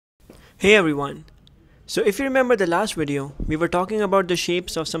Hey everyone! So if you remember the last video, we were talking about the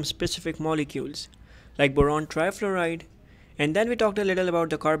shapes of some specific molecules like boron trifluoride, and then we talked a little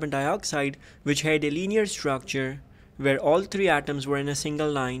about the carbon dioxide, which had a linear structure where all three atoms were in a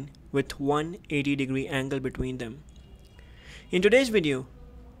single line with 180-degree angle between them. In today's video,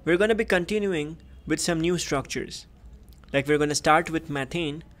 we're going to be continuing with some new structures. Like we're going to start with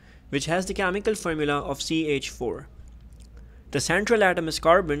methane, which has the chemical formula of CH4. The central atom is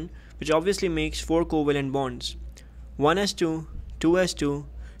carbon, which obviously makes 4 covalent bonds, 1s2, 2s2,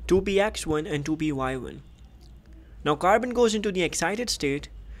 2px1 and 2py1. Now carbon goes into the excited state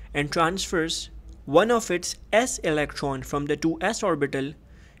and transfers one of its s electron from the 2s orbital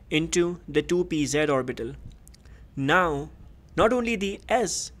into the 2pz orbital. Now, not only the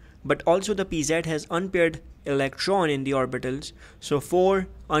s but also the pz has unpaired electron in the orbitals, so 4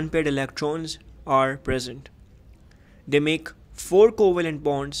 unpaired electrons are present. They make 4 covalent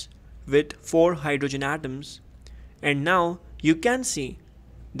bonds with 4 hydrogen atoms, and now you can see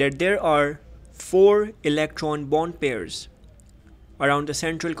that there are 4 electron bond pairs around the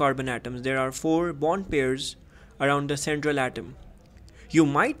central carbon atoms. There are 4 bond pairs around the central atom. You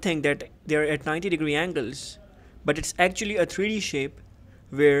might think that they are at 90-degree angles, but it's actually a 3D shape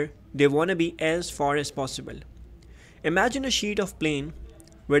where they want to be as far as possible. Imagine a sheet of plane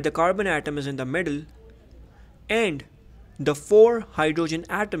where the carbon atom is in the middle and the 4 hydrogen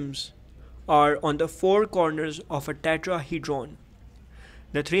atoms are on the 4 corners of a tetrahedron.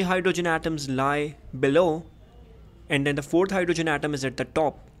 The 3 hydrogen atoms lie below, and then the 4th hydrogen atom is at the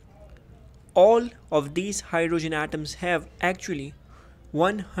top. All of these hydrogen atoms have actually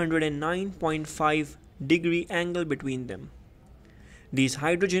 109.5 degree angle between them. These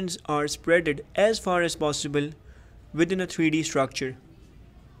hydrogens are spreaded as far as possible within a 3D structure.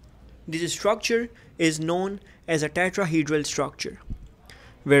 This structure is known as a tetrahedral structure,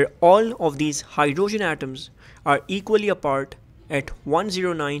 where all of these hydrogen atoms are equally apart at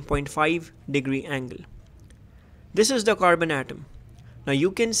 109.5 degree angle. This is the carbon atom. Now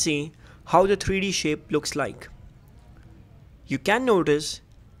you can see how the 3D shape looks like. You can notice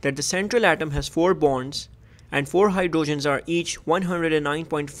that the central atom has 4 bonds and 4 hydrogens are each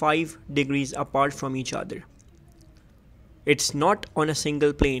 109.5 degrees apart from each other. It's not on a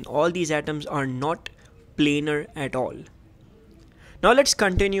single plane. All these atoms are not planar at all. Now let's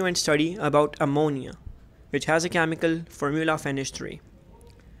continue and study about ammonia, which has a chemical formula of NH3.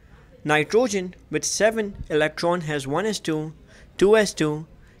 Nitrogen with 7 electron has 1s2, 2s2,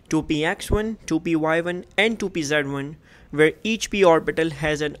 2px1, 2py1 and 2pz1, where each p orbital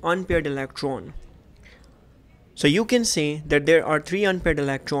has an unpaired electron. So you can say that there are 3 unpaired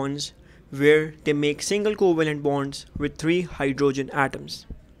electrons where they make single covalent bonds with 3 hydrogen atoms.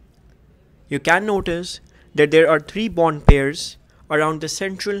 You can notice that there are 3 bond pairs around the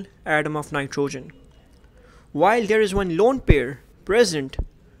central atom of nitrogen, while there is one lone pair present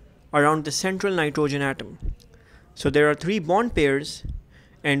around the central nitrogen atom. So there are 3 bond pairs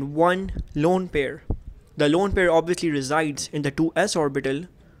and 1 lone pair. The lone pair obviously resides in the 2s orbital,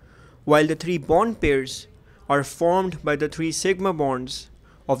 while the 3 bond pairs are formed by the 3 sigma bonds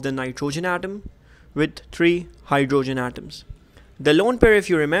of the nitrogen atom with 3 hydrogen atoms. The lone pair, if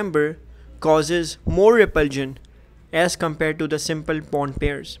you remember, causes more repulsion as compared to the simple bond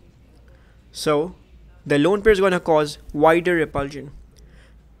pairs. So the lone pair is going to cause wider repulsion.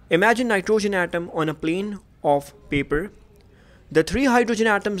 Imagine nitrogen atom on a plane of paper. The 3 hydrogen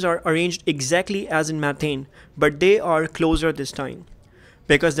atoms are arranged exactly as in methane, but they are closer this time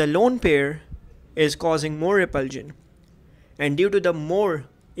because the lone pair is causing more repulsion, and due to the more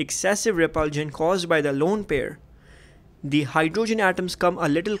excessive repulsion caused by the lone pair, the hydrogen atoms come a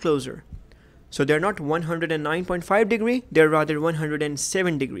little closer. So they're not 109.5 degree, they're rather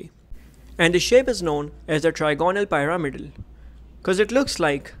 107 degree. And the shape is known as the Trigonal Pyramidal because it looks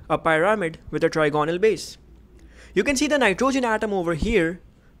like a pyramid with a trigonal base. You can see the nitrogen atom over here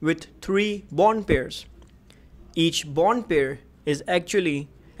with 3 bond pairs. Each bond pair is actually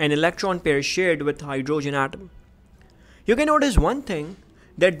an electron pair shared with the hydrogen atom. You can notice one thing,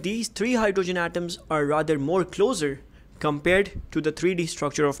 that these 3 hydrogen atoms are rather more closer compared to the 3D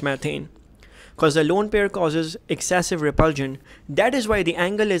structure of methane, because the lone pair causes excessive repulsion. That is why the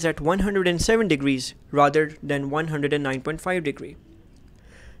angle is at 107 degrees rather than 109.5 degree.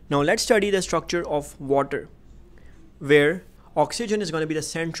 Now let's study the structure of water, where oxygen is going to be the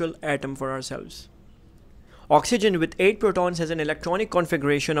central atom for ourselves. Oxygen with 8 protons has an electronic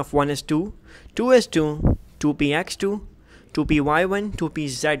configuration of 1s2, 2s2, 2px2, 2py1,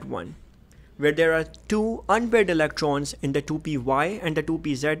 2pz1, where there are 2 unpaired electrons in the 2py and the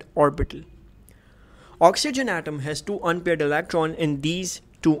 2pz orbital. Oxygen atom has 2 unpaired electrons in these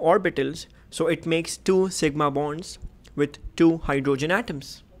two orbitals, so it makes two sigma bonds with two hydrogen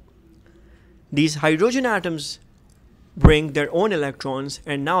atoms. These hydrogen atoms bring their own electrons,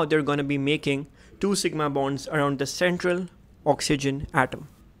 and now they're going to be making two sigma bonds around the central oxygen atom.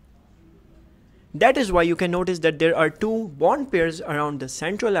 That is why you can notice that there are two bond pairs around the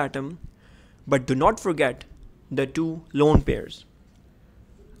central atom, but do not forget the two lone pairs.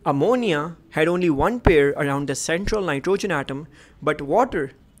 Ammonia had only one pair around the central nitrogen atom, but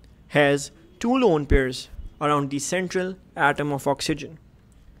water has two lone pairs around the central atom of oxygen.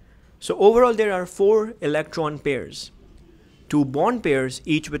 So overall there are 4 electron pairs, 2 bond pairs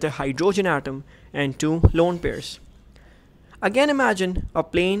each with a hydrogen atom and 2 lone pairs. Again, imagine a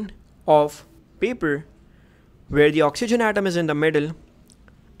plane of paper where the oxygen atom is in the middle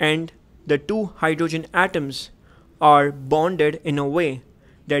and the 2 hydrogen atoms are bonded in a way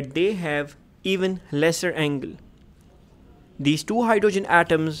that they have even lesser angle. These 2 hydrogen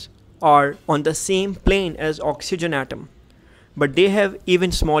atoms are on the same plane as oxygen atom, but they have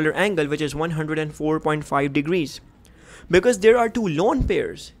even smaller angle, which is 104.5 degrees, because there are 2 lone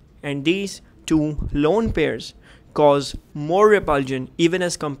pairs, and these 2 lone pairs cause more repulsion even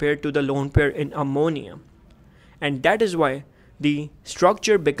as compared to the lone pair in ammonia. And that is why the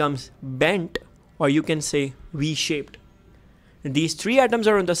structure becomes bent, or you can say V-shaped. These 3 atoms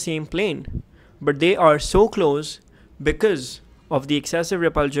are on the same plane, but they are so close because of the excessive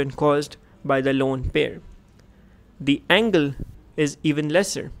repulsion caused by the lone pair. The angle is even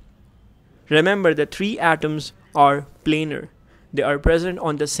lesser. Remember, the 3 atoms are planar. They are present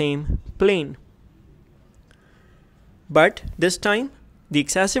on the same plane. But this time, the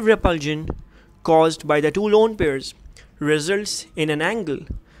excessive repulsion caused by the 2 lone pairs results in an angle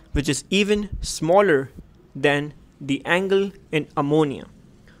which is even smaller than the angle in ammonia,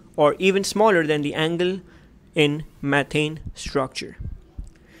 or even smaller than the angle in methane structure.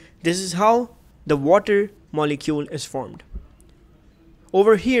 This is how the water molecule is formed.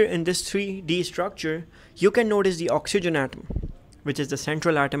 Over here in this 3D structure, you can notice the oxygen atom, which is the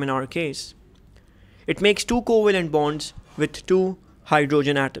central atom in our case. It makes 2 covalent bonds with 2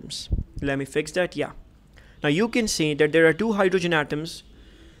 hydrogen atoms. Let me fix that. Yeah. Now you can see that there are 2 hydrogen atoms.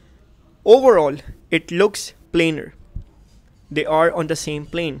 Overall, it looks planar. They are on the same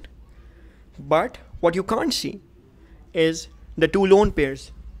plane. But what you can't see is the 2 lone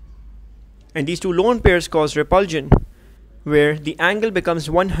pairs. And these 2 lone pairs cause repulsion, where the angle becomes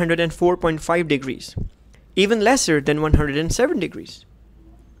 104.5 degrees, even lesser than 107 degrees.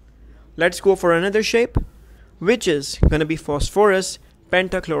 Let's go for another shape, which is going to be Phosphorus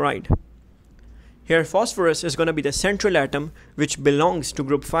Pentachloride. Here phosphorus is going to be the central atom, which belongs to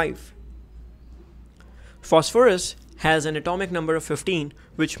group 5. Phosphorus has an atomic number of 15,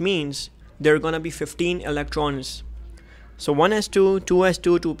 which means there are going to be 15 electrons. So 1s2,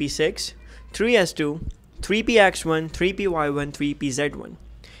 2s2, 2p6, 3s2, 3px1, 3py1, 3pz1.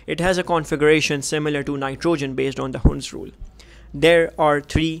 It has a configuration similar to nitrogen based on the Hund's rule. There are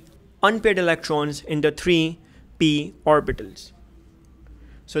 3 unpaired electrons in the 3p orbitals.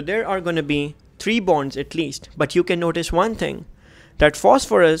 So there are going to be 3 bonds at least, but you can notice one thing, that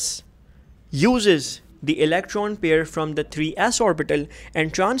phosphorus uses the electron pair from the 3s orbital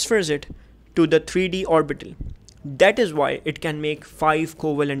and transfers it to the 3d orbital. That is why it can make 5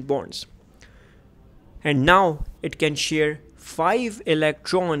 covalent bonds. And now it can share 5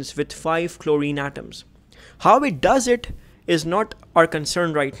 electrons with 5 chlorine atoms. How it does it is not our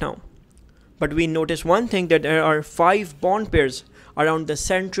concern right now. But we notice one thing, that there are 5 bond pairs around the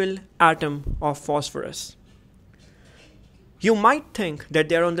central atom of phosphorus. You might think that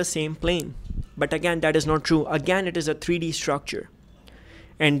they are on the same plane, but again that is not true. Again, it is a 3D structure.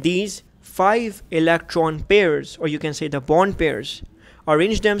 And these 5 electron pairs, or you can say the bond pairs,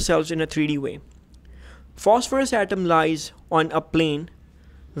 arrange themselves in a 3D way. Phosphorus atom lies on a plane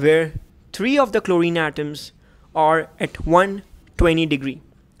where 3 of the chlorine atoms are at 120 degree.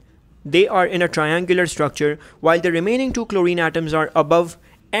 They are in a triangular structure, while the remaining 2 chlorine atoms are above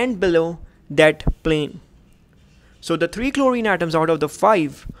and below that plane. So the 3 chlorine atoms out of the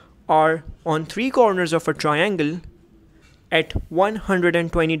 5 are on 3 corners of a triangle at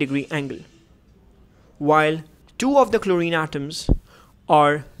 120 degree angle, while 2 of the chlorine atoms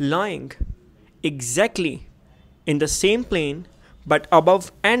are lying exactly in the same plane but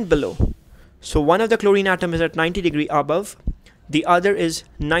above and below. So one of the chlorine atom is at 90 degree above, the other is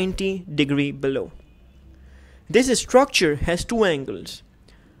 90 degree below. This structure has 2 angles,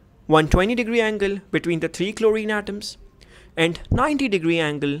 120 degree angle between the 3 chlorine atoms and 90 degree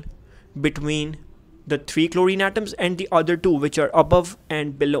angle between the 3 chlorine atoms and the other 2 which are above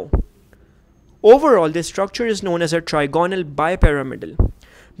and below. Overall, this structure is known as a Trigonal Bipyramidal.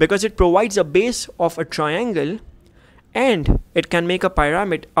 because it provides a base of a triangle and it can make a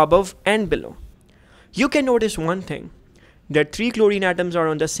pyramid above and below. You can notice one thing, that 3 chlorine atoms are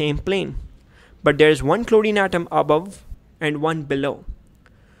on the same plane, but there is 1 chlorine atom above and 1 below.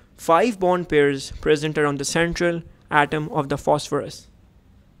 5 bond pairs present around the central atom of the phosphorus.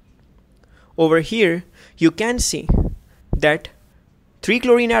 Over here, you can see that 3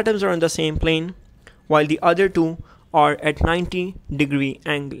 chlorine atoms are on the same plane, while the other 2 are at 90-degree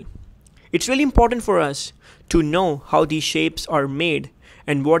angle. It's really important for us to know how these shapes are made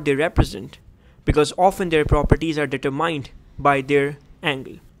and what they represent, because often their properties are determined by their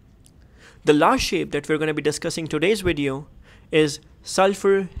angle. The last shape that we're going to be discussing today's video is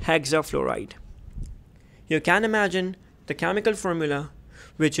Sulfur Hexafluoride. You can imagine the chemical formula,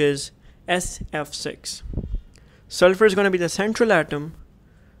 which is SF6. Sulfur is going to be the central atom,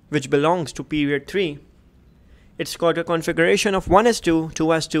 which belongs to period 3. It's got a configuration of 1s2,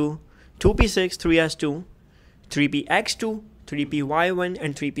 2s2, 2p6, 3s2, 3px2, 3py1,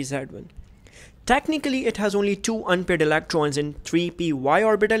 and 3pz1. Technically, it has only 2 unpaired electrons in 3py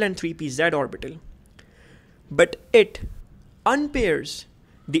orbital and 3pz orbital. But it unpairs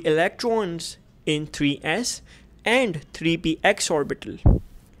the electrons in 3s and 3px orbital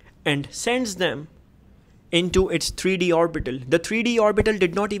and sends them into its 3d orbital. The 3d orbital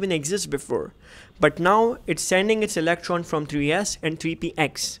did not even exist before, but now it's sending its electron from 3s and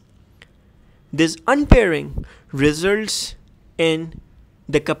 3px. This unpairing results in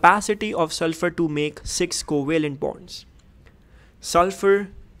the capacity of sulfur to make 6 covalent bonds. Sulfur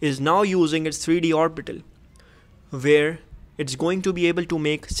is now using its 3d orbital, where it's going to be able to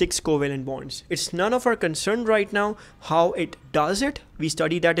make 6 covalent bonds. It's none of our concern right now how it does it. We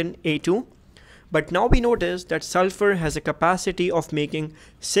studied that in A2. But now we notice that sulfur has a capacity of making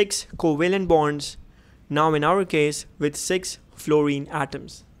 6 covalent bonds, now in our case with 6 fluorine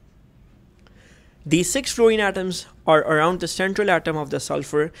atoms. These 6 fluorine atoms are around the central atom of the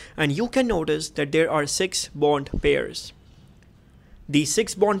sulfur, and you can notice that there are 6 bond pairs. These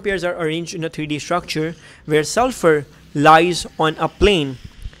 6 bond pairs are arranged in a 3D structure where sulfur lies on a plane,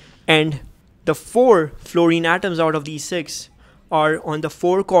 and the 4 fluorine atoms out of these 6 are on the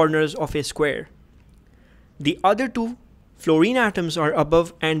 4 corners of a square. The other 2 fluorine atoms are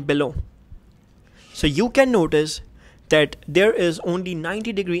above and below. So you can notice that there is only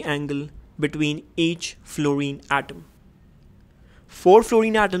 90-degree angle between each fluorine atom. 4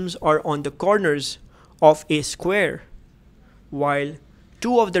 fluorine atoms are on the corners of a square, while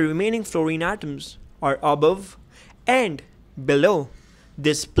 2 of the remaining fluorine atoms are above and below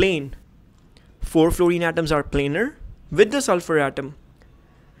this plane. 4 fluorine atoms are planar with the sulfur atom,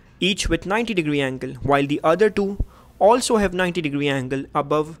 each with 90-degree angle, while the other 2 also have 90-degree angle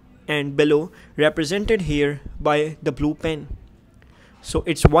above and below, represented here by the blue pen. So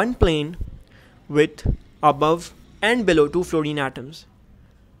it's one plane with above and below 2 fluorine atoms.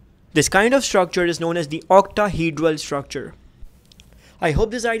 This kind of structure is known as the octahedral structure. I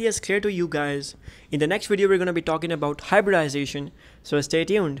hope this idea is clear to you guys. In the next video, we're going to be talking about hybridization, so stay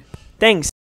tuned. Thanks.